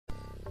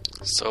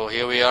So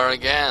here we are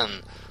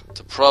again.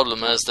 The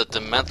problem is that the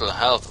mental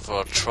health of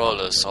our troll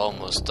is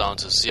almost down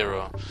to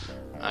 0,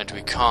 and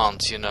we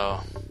can't,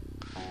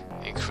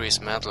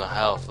 increase mental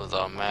health with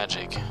our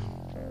magic.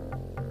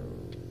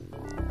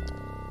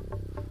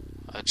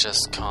 I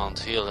just can't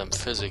heal him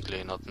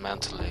physically, not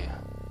mentally.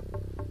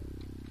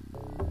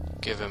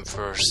 Give him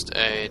first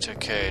aid.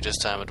 Okay, this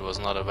time it was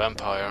not a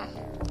vampire,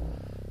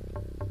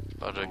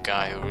 but a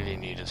guy who really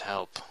needed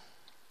help.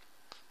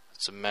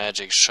 It's a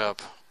magic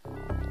shop.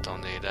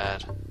 Don't need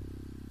that.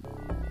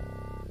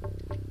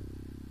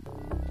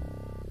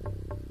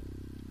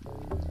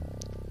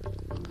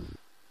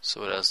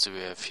 So what else do we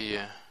have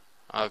here?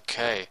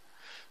 Okay,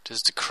 this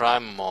is the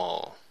crime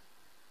mall.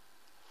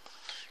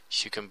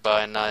 You can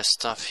buy nice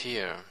stuff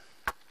here.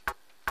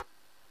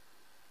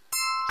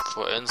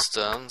 For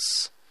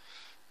instance,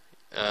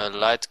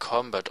 light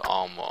combat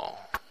armor.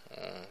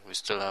 We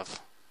still have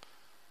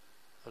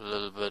a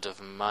little bit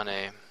of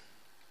money,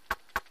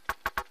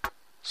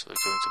 so we're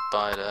going to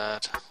buy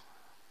that.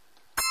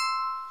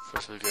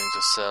 First we're going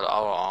to sell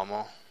our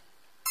armor.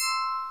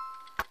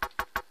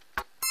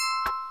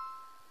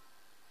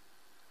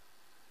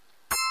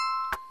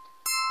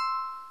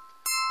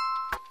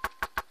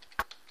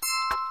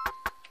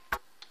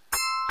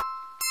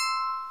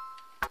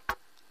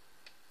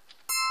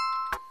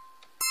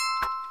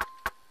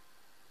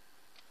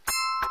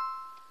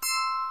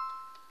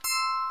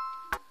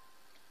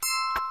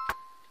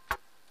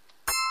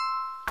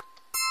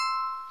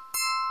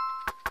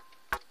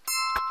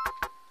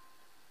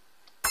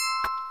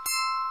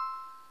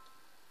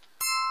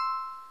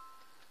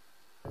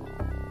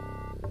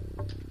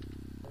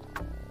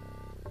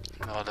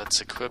 Now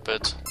let's equip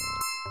it.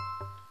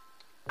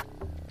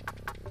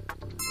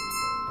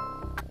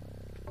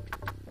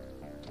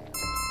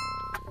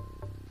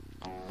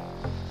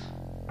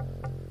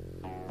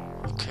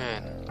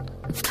 Okay.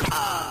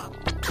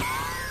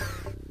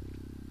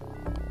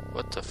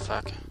 What the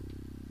fuck?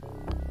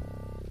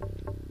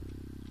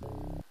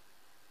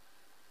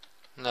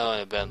 No,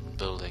 an abandoned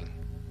building.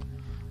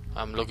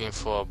 I'm looking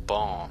for a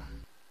bar.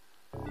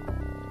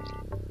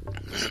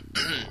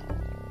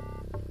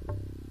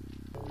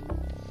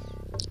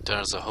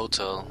 There's a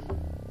hotel.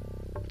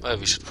 Well,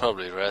 we should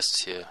probably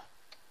rest here.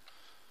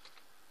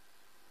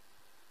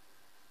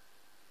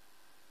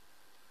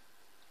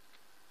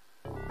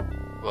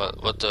 Well,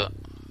 what the...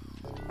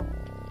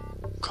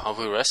 Can't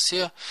we rest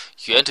here?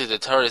 You enter the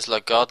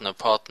terrace-like garden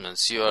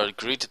apartments. You are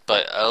greeted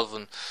by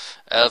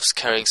elves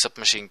carrying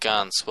submachine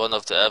guns. One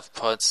of the elves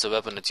points the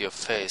weapon at your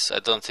face. I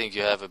don't think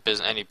you have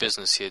any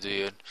business here, do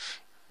you?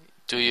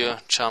 Do you,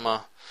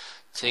 Chama?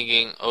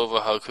 Thinking over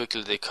how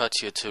quickly they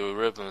cut you to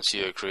ribbons,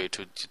 you agree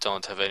to. You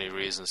don't have any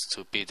reasons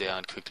to be there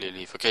and quickly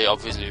leave. Okay,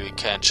 obviously we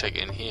can't check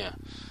in here.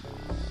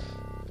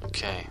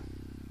 Okay,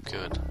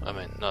 good. I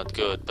mean, not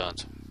good,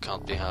 but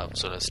can't be helped,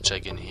 so let's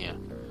check in here.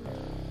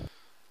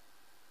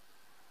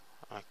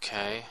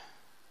 Okay.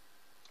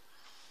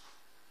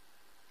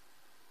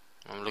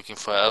 I'm looking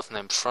for an elf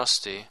named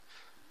Frosty.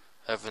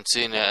 I haven't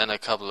seen her in a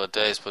couple of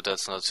days, but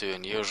that's not too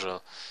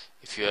unusual.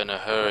 If you're in a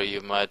hurry,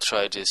 you might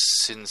try this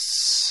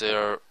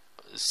Sinserach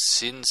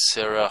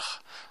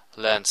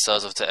land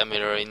south of the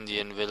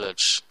Amerindian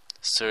village.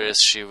 Serious,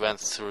 she went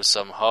through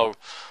some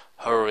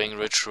harrowing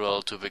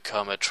ritual to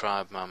become a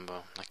tribe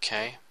member.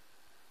 Okay.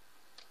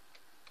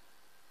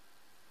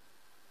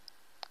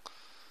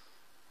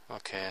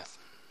 Okay.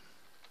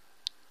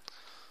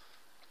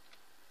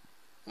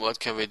 What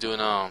can we do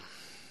now?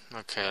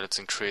 Okay, let's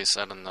increase,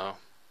 I don't know,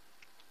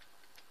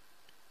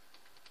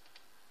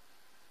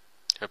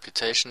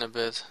 reputation a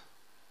bit.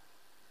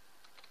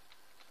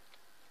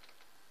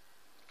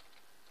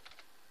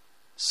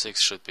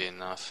 6 should be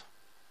enough,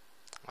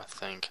 I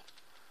think,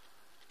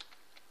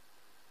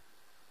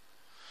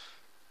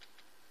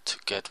 to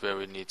get where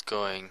we need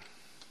going.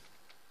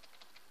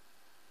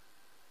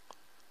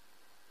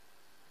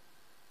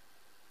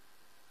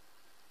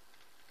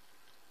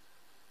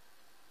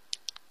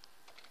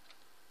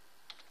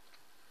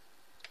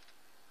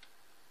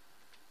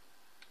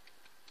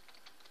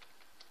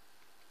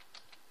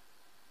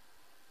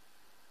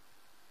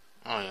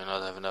 Oh, you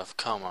not have enough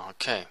karma,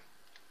 okay.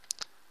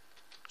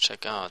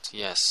 Check out,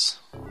 yes.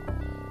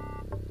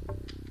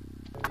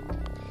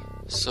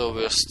 So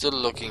we're still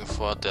looking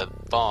for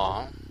that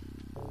bar.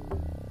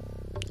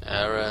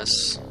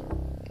 Ares.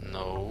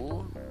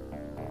 No.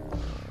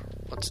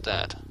 What's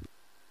that?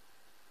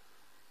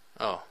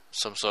 Oh,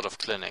 some sort of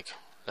clinic.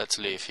 Let's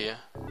leave here.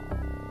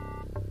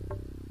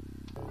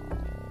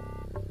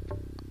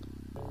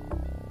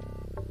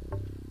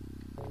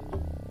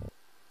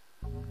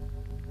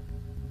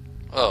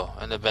 Oh,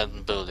 an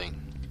abandoned building.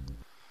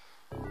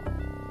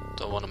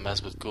 Don't want to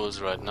mess with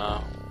ghouls right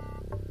now.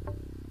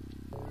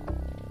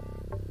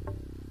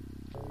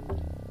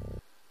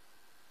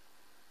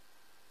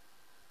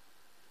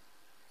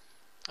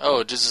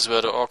 Oh, this is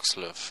where the orcs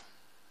live.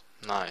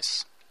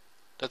 Nice.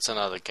 That's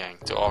another gang,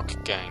 the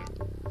orc gang.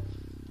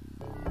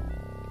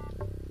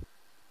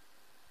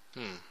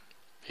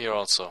 Here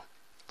also.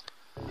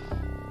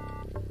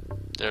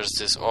 There's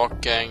this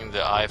orc gang,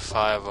 the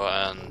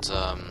I-5er, and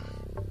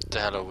The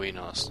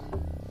Halloweeners.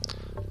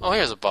 Oh,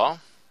 here's a bar.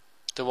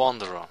 The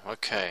Wanderer.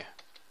 Okay.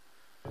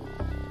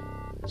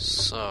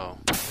 So,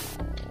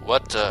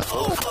 what the?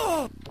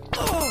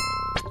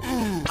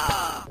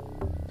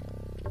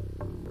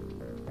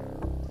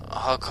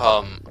 How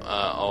come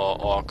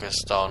our orc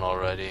is down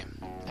already?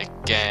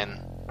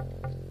 Again.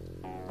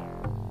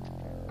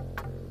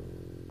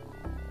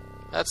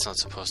 That's not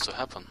supposed to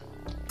happen.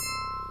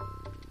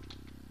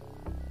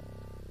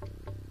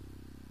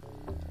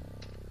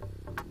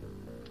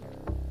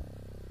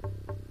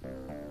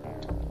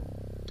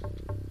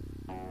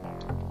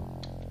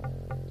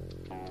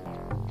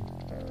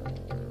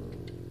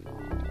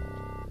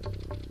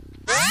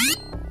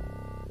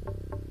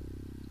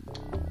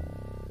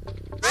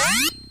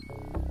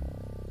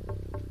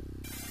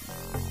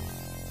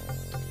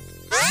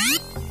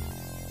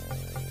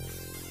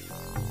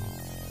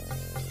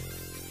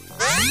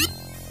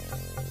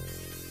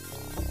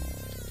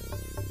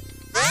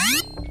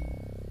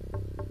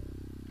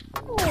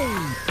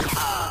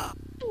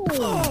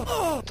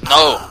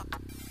 No!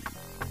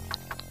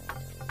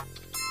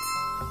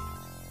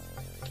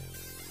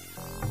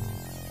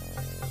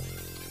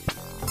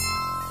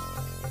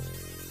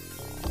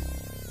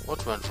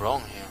 What went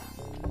wrong here?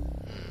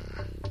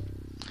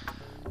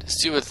 The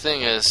stupid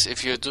thing is,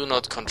 if you do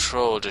not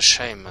control the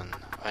shaman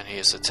when he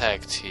is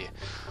attacked, he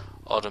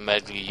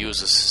automatically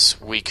uses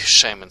his weak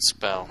shaman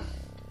spell.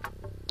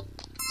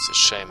 It's a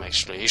shame,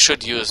 actually. He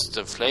should use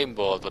the flame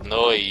ball, but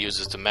no, he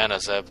uses the mana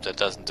zap that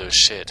doesn't do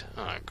shit.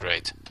 Oh,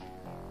 great.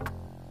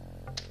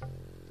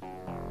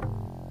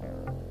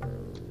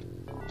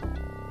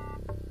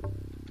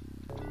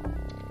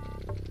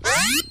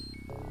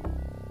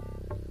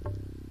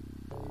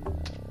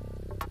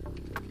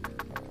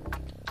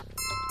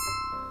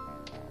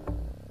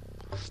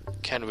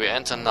 Can we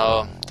enter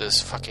now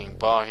this fucking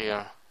bar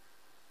here?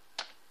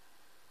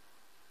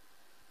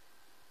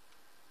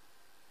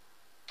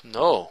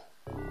 No.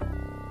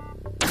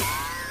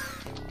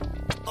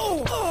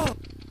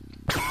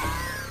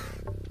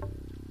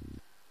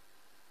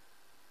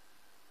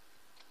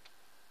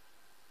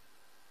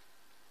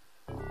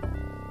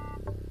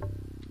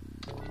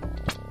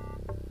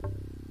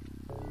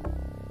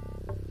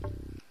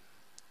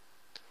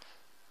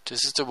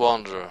 This is the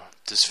Wanderer.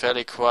 This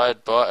fairly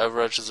quiet bar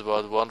averages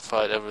about one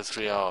fight every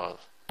 3 hours.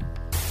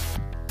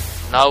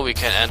 Now we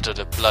can enter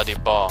the bloody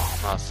bar.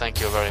 Now, thank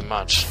you very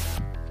much.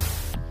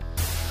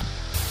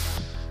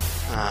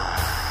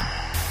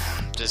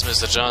 This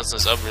Mr. Johnson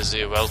is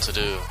obviously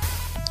well-to-do.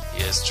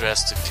 He is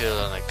dressed to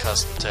kill in a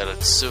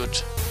custom-tailored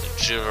suit.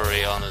 The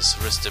jewelry on his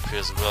wrist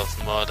appears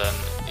worth more than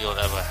you'll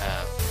ever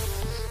have.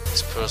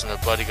 His personal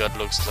bodyguard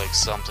looks like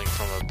something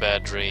from a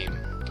bad dream.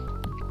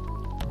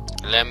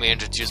 Let me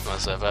introduce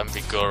myself. I'm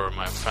Vigor,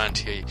 my friend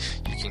here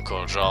you can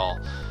call Jarl.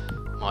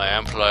 My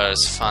employer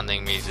is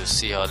funding me to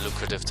see how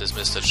lucrative this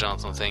Mr.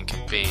 Johnson thing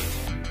can be.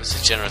 With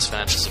his generous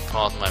financial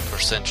support, my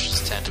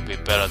percentages tend to be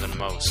better than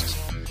most.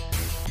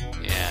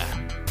 Yeah.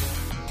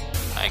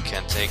 I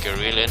can take a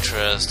real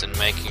interest in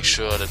making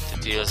sure that the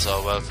deals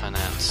are well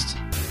financed.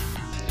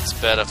 It's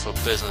better for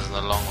business in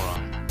the long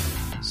run.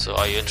 So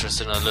are you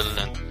interested in a little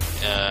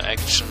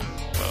action?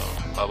 Well,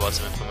 how about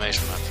some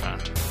information, my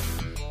friend?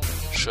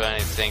 Sure,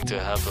 anything to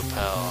help a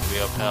pal. We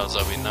are pals,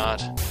 are we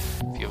not?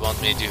 If you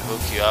want me to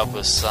hook you up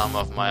with some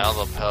of my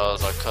other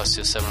pals, I'll cost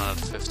you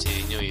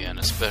 750 New Yen,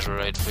 a special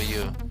rate for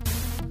you.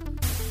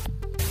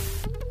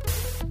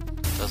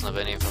 Doesn't have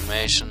any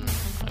information.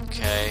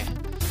 Okay,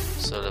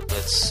 so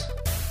let's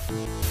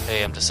pay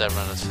him the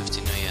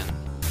 750 New Yen.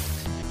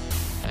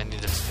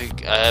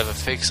 I have a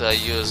fix I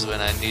use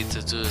when I need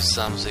to do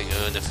something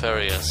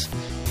nefarious.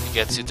 He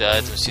gets you the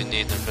items you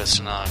need and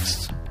question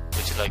asked.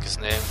 Would you like his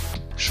name?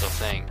 Sure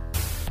thing.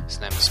 His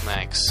name is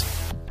Max.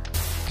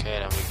 Okay,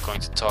 then we're going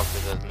to talk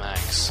with that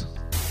Max.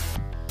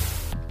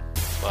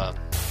 Well,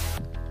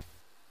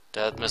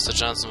 that Mr.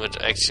 Johnson would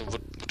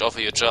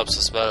offer you jobs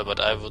as well, but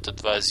I would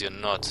advise you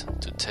not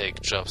to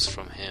take jobs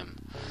from him,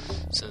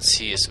 since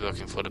he is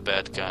working for the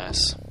bad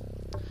guys.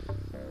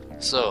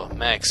 So,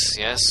 Max,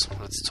 yes?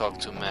 Let's talk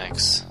to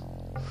Max.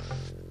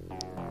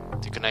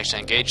 The connection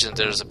engaged and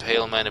there is a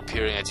pale man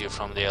appearing at you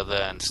from the other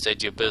end.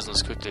 State your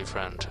business quickly,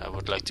 friend. I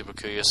would like to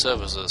procure your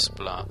services,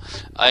 blah.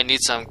 I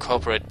need some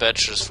corporate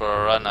badges for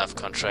a run I've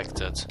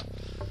contracted.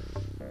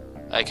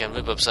 I can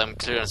whip up some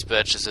clearance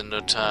badges in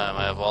no time.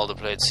 I have all the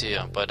plates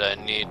here, but I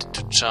need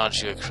to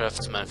charge you a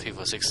craftsman fee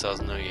for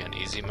 6,000 Yen.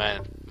 Easy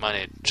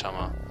money,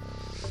 chummer.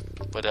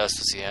 What else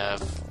does he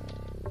have?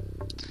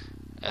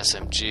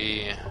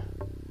 SMG.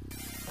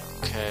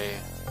 Okay.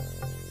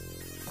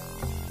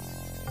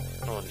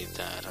 I don't need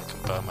that. I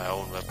can buy my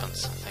own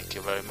weapons. Thank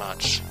you very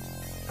much.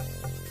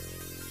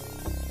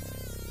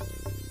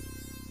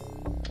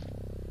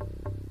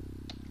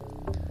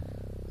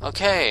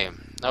 Okay,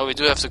 now we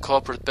do have the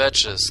corporate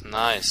badges.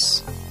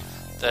 Nice.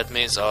 That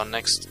means our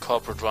next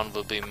corporate run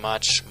will be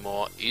much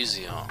more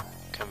easier.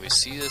 Can we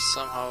see this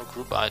somehow?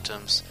 Group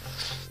items.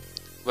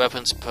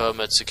 Weapons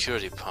permit,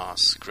 security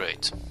pass.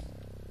 Great.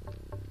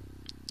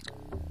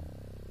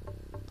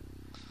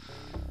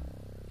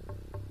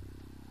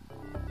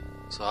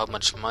 So how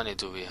much money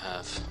do we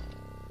have?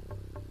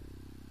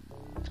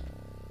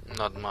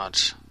 Not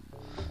much.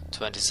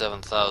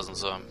 27,000,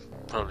 so I'm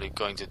probably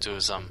going to do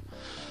some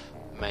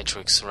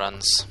matrix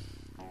runs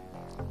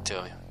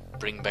to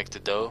bring back the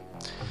dough.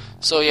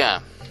 So yeah,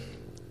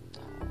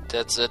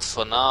 that's it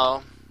for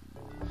now.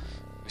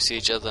 We see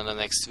each other in the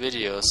next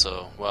video,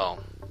 so well,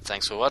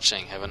 thanks for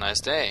watching, have a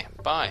nice day,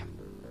 bye.